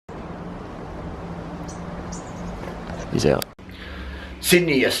is out.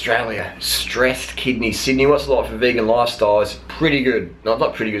 Sydney, Australia. Stressed kidney. Sydney, what's it like for vegan lifestyle? It's pretty good. No,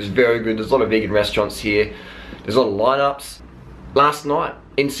 not pretty good, it's very good. There's a lot of vegan restaurants here. There's a lot of lineups. Last night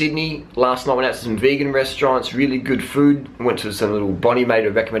in Sydney, went out to some vegan restaurants, really good food. Went to some little, Bonnie made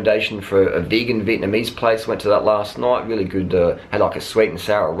a recommendation for a vegan Vietnamese place. Went to that last night, really good. Had like a sweet and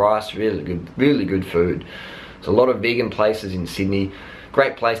sour rice, really good food. There's a lot of vegan places in Sydney.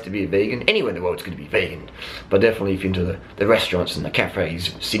 Great place to be a vegan. Anywhere in the world it's good to be vegan. But definitely if you're into the restaurants and the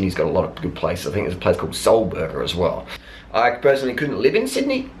cafes, Sydney's got a lot of good places. I think there's a place called Soul Burger as well. I personally couldn't live in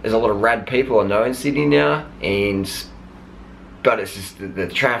Sydney. There's a lot of rad people I know in Sydney now, but it's just the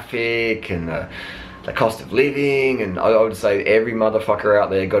traffic and the cost of living, and I would say every motherfucker out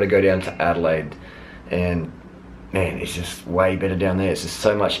there got to go down to Adelaide. And man, it's just way better down there. It's just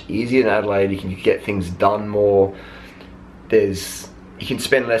so much easier in Adelaide. You can get things done more. You can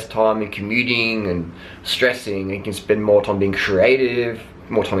spend less time in commuting and stressing. You can spend more time being creative,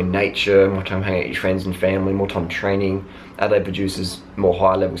 more time in nature, more time hanging out with your friends and family, more time training. Adelaide produces more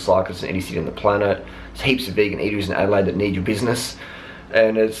high level cyclists than any city on the planet. There's heaps of vegan eateries in Adelaide that need your business.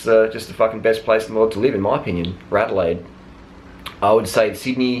 And it's just the fucking best place in the world to live, in my opinion, Adelaide. I would say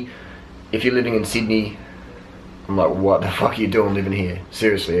Sydney, if you're living in Sydney, I'm like, what the fuck are you doing living here?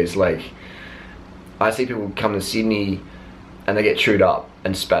 Seriously, it's like, I see people come to Sydney and they get chewed up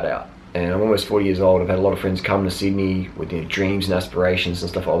and spat out. And I'm almost 40 years old. I've had a lot of friends come to Sydney with their dreams and aspirations and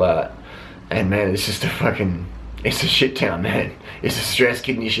stuff like that. And man, it's just it's a shit town, man. It's a stress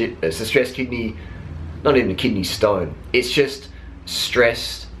kidney shit. It's a stress kidney, not even a kidney stone. It's just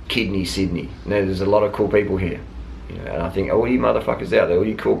stressed kidney Sydney. You know, there's a lot of cool people here. You know, and I think all you motherfuckers out there, all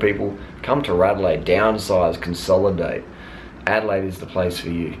you cool people, come to Adelaide, downsize, consolidate. Adelaide is the place for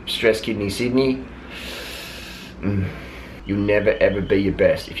you. Stress kidney Sydney. You'll never ever be your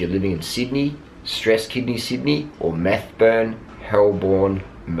best if you're living in Sydney, stress kidney Sydney, or meth burn, hellborn,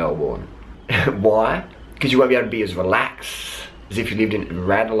 Melbourne. Why? Because you won't be able to be as relaxed as if you lived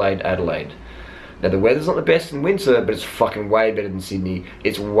in Adelaide. Now the weather's not the best in winter, but it's fucking way better than Sydney.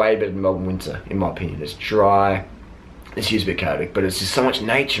 It's way better than Melbourne winter, in my opinion. It's dry, it's used a bit chaotic, but it's just so much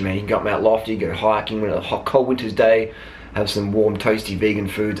nature, man. You can go up Mount Lofty, go hiking on a hot, cold winter's day, have some warm, toasty vegan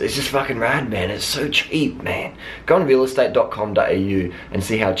foods. It's just fucking rad, man. It's so cheap, man. Go on realestate.com.au and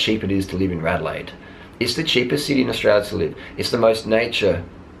see how cheap it is to live in Adelaide. It's the cheapest city in Australia to live. It's the most nature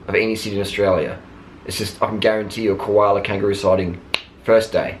of any city in Australia. It's just, I can guarantee you a koala kangaroo sighting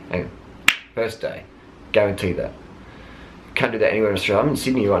first day. First day. Guarantee that. Can't do that anywhere in Australia. I'm in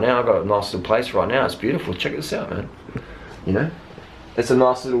Sydney right now. I've got a nice little place right now. It's beautiful. Check this out, man. You know? It's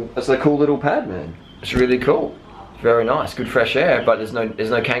a cool little pad, man. It's really cool. Very nice, good fresh air, but there's no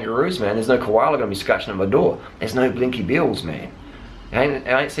kangaroos, man. There's no koala gonna be scratching at my door. There's no blinky bills, man. I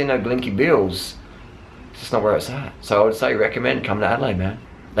ain't seen no blinky bills. It's just not where it's at. So I would say recommend come to Adelaide, man.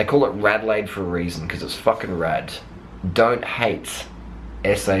 They call it Radlaide for a reason, because it's fucking rad. Don't hate.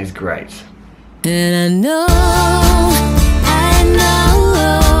 SA's great. And I know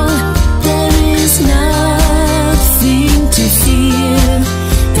there is nothing to fear.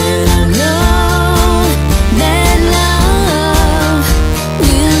 And I know that love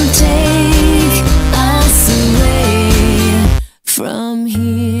will take us away from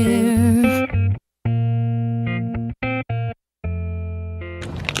here.